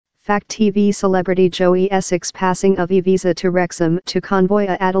Fact TV celebrity Joey Essex passing of Ibiza to Wrexham to convoy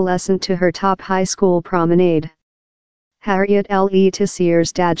a adolescent to her top high school Promenade. Harriet Le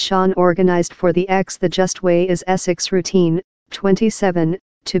Tissier's dad Sean organized for the ex the Just Way is Essex routine, 27,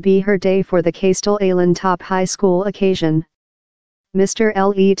 to be her day for the Castle Island top high school occasion. Mr.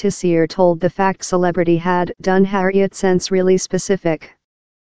 Le Tissier told the Fact celebrity had done Harriet sense really specific.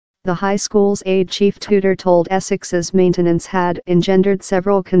 The high school's aide chief tutor told Essex's maintenance had engendered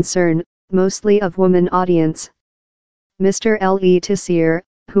several concern, mostly of women audience. Mr. Le Tissier,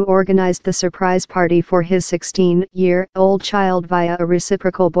 who organized the surprise party for his 16-year-old child via a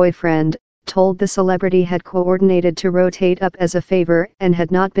reciprocal boyfriend, told the celebrity had coordinated to rotate up as a favor and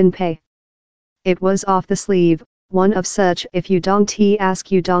had not been pay. It was off the sleeve, one of such if you don't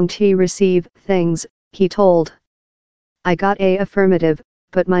ask you don't receive things, he told. I got a affirmative,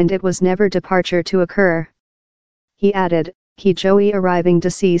 but mind it was never departure to occur. He added, Joey arriving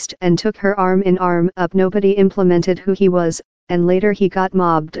deceased and took her arm in arm up nobody implemented who he was, and later he got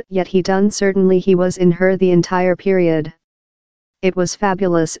mobbed yet he done certainly he was in her the entire period. It was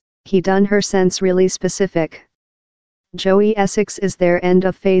fabulous, he done her sense really specific. Joey Essex is their end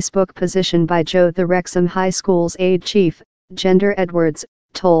of Facebook position by Joe the Wrexham High School's aide chief, Gender Edwards,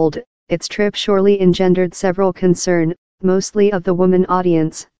 told, its trip surely engendered several concern, mostly of the woman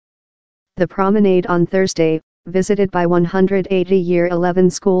audience. The Promenade on Thursday, visited by 180 Year 11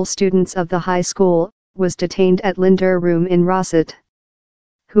 school students of the high school, was detained at Linder Room in Rossett.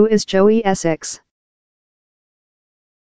 Who is Joey Essex?